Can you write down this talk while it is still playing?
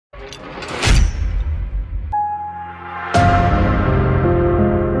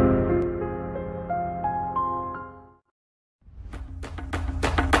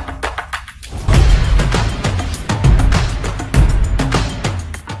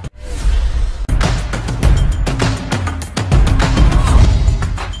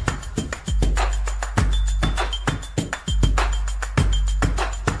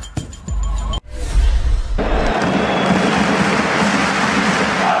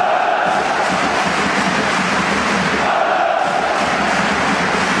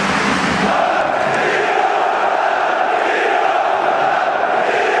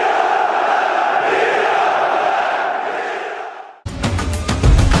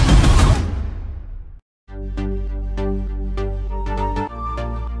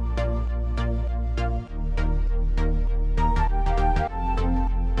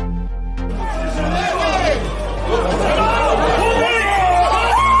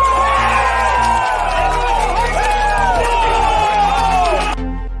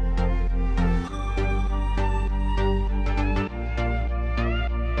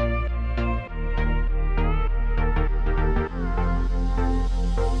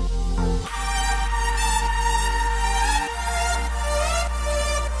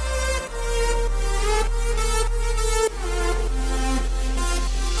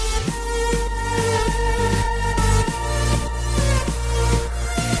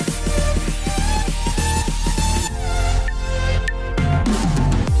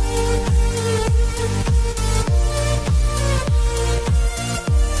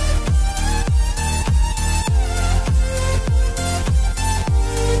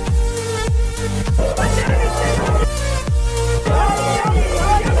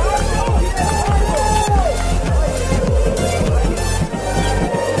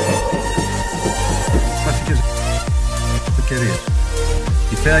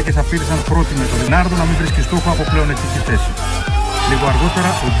Καραϊσκάκες απείλησαν πρώτοι με τον Λινάρδο να μην βρίσκει στόχο από πλέον ευτυχή θέση. Λίγο αργότερα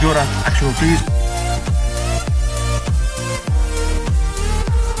ο Borac αξιοποίησε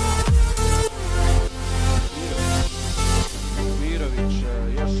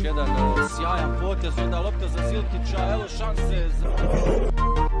još jedan sjajan potez, onda lopta za Zilkića, evo šanse za...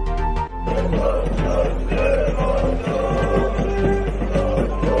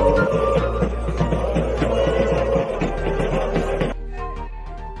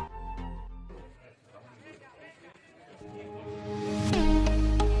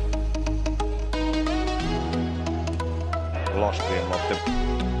 Loš prijem lopte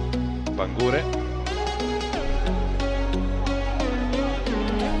Bangure.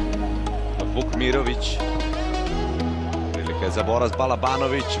 Vukmirović. Prilike za Borac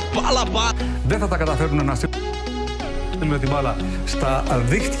Balabanović. Δεν θα τα καταφέρουν να στείλουν την μπάλα στα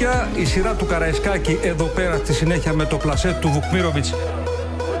δίχτυα. Η σειρά του Καραϊσκάκη εδώ πέρα στη συνέχεια με το πλασέ του Vukmirović.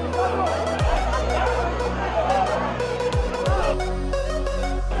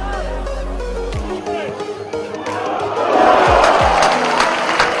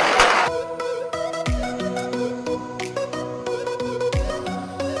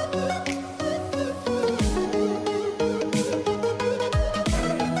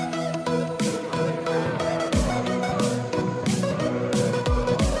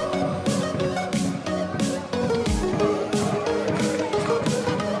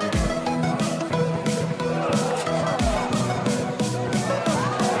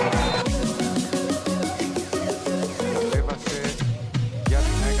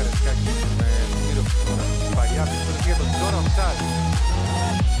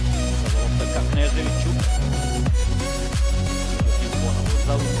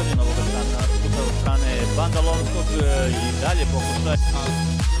 Zaustavljena ovoga puta od strane Bandalonskog i dalje pokušaj.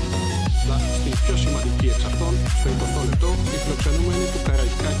 Στην πιο σημαντική εξ αυτών, στο 20 λεπτό, οι φιλοξενούμενοι του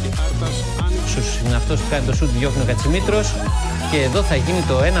Karaiskakis Artas άνοιξαν. Είναι αυτός που κάνει το σουτ, διώχνει ο Κατσιμήτρος και εδώ θα γίνει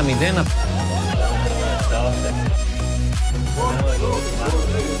το 1-0.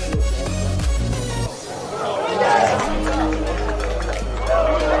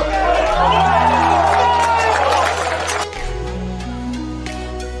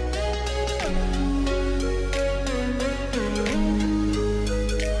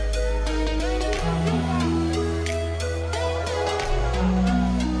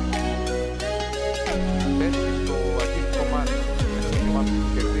 Στο αντίστοιχο μάτι με το κομμάτι που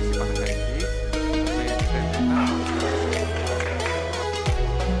κερδίσει η Παναθηναϊκή.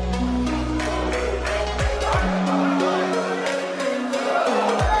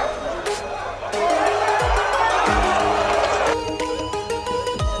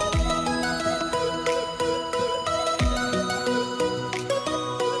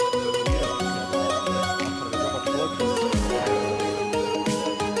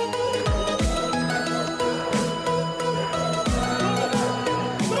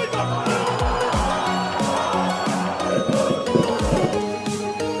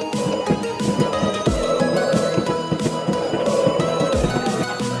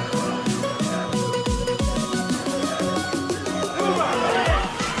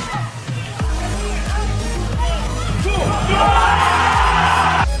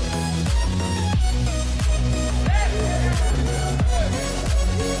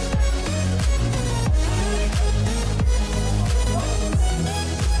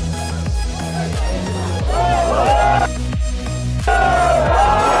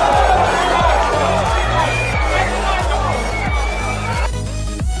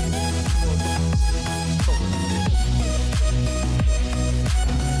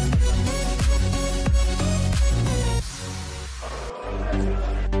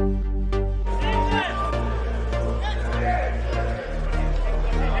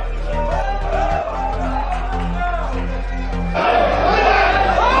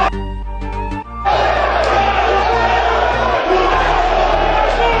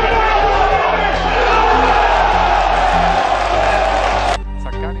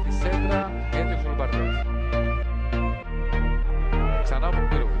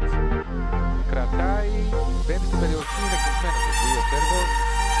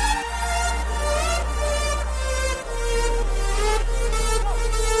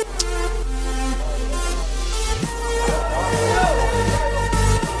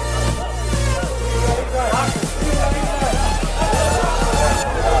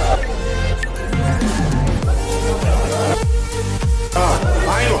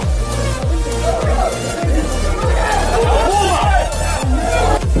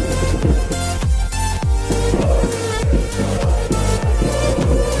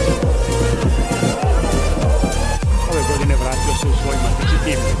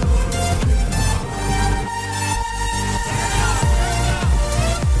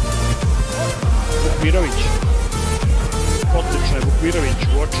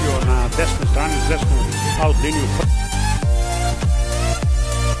 skočio na desnu stranu, desnu out liniju.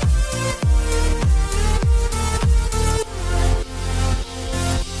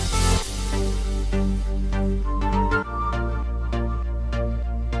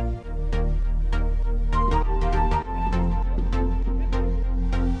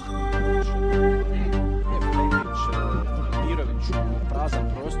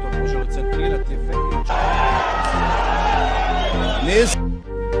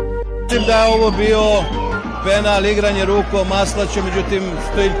 Mislim da je ovo bio penal, igranje rukom Maslaću, međutim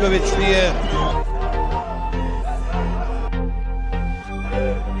Stojiljković nije.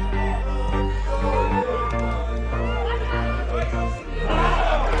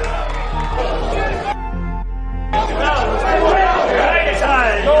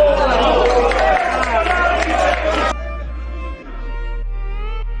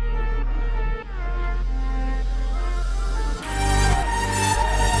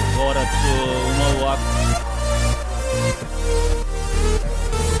 Borac u novu akciju.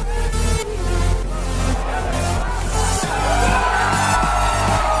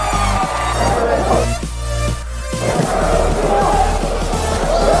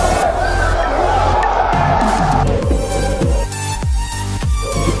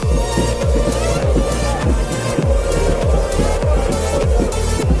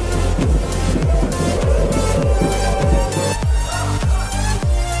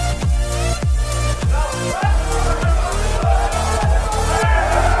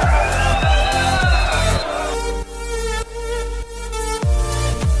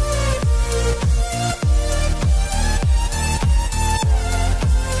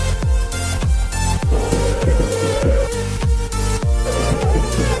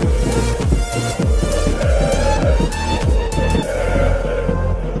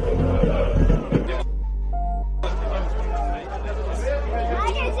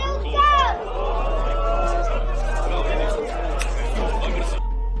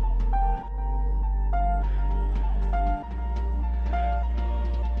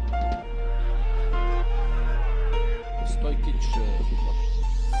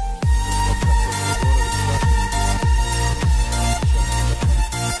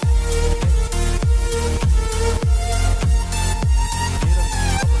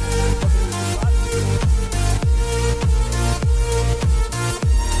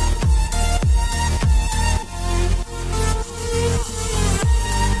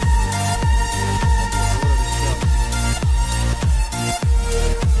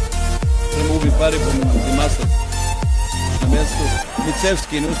 Na mjestu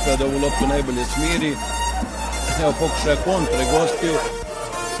Micevski ne uspio da ovu loptu najbolje smiri. Evo pokušaja kontre gostiju.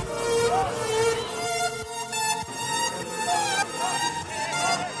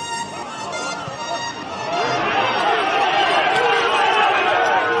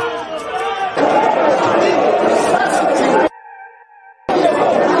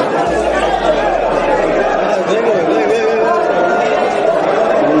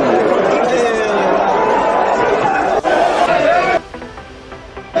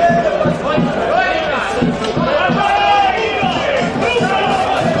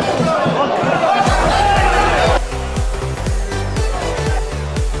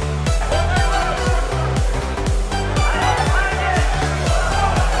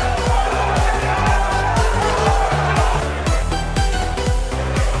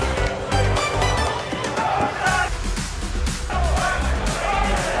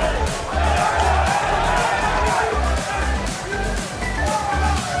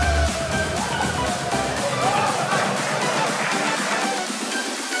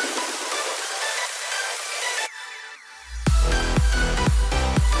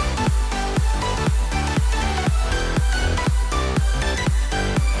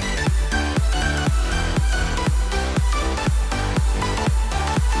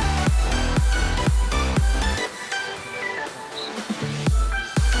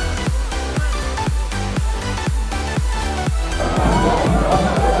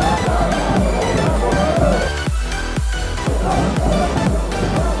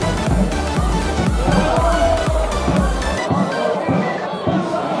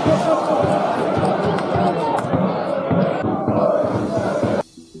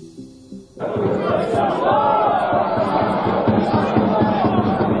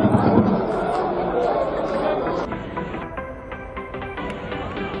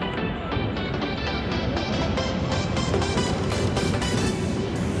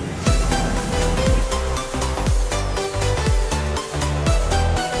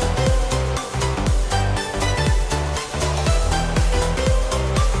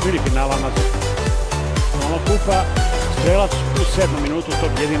 Bili finala na kupa Strelac u 7. minutu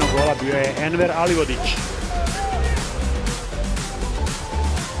tog jedinog gola bio je Enver Alivodić.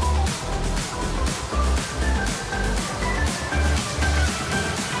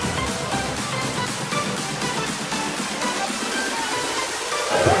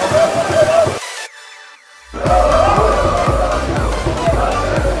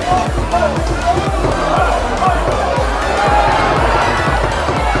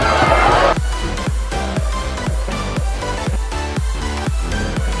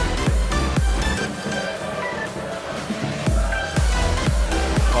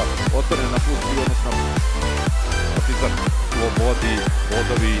 Otvoren na plus i odnosno Partizan Slobodi,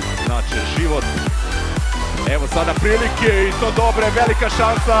 bodovi znače život. Evo sada prilike i to dobre, velika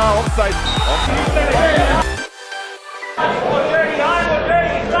šansa, ofsajd.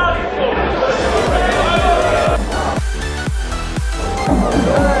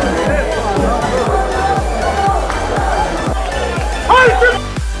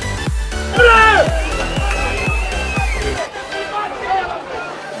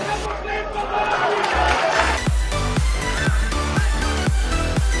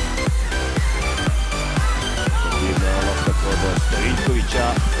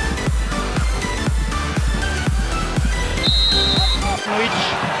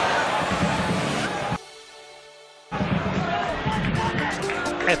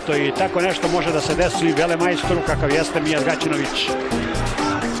 Eto i tako nešto može da se desi i velemajstoru kakav jeste Mijat Gaćinović.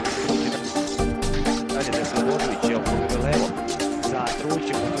 Dalje da Slobodović je okupio levo za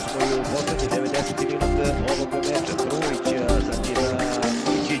Trujića koji smo u poslednji 90. minut ovog meča. Trujić, zatim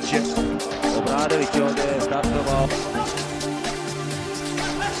Mićić, Obradović je ovde startovao.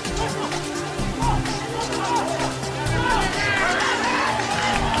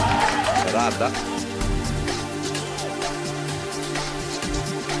 Rada.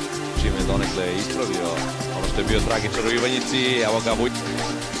 Čime je donekle ispravio ono što je bio tragičar u Ivanjici. Evo ga Vujnović.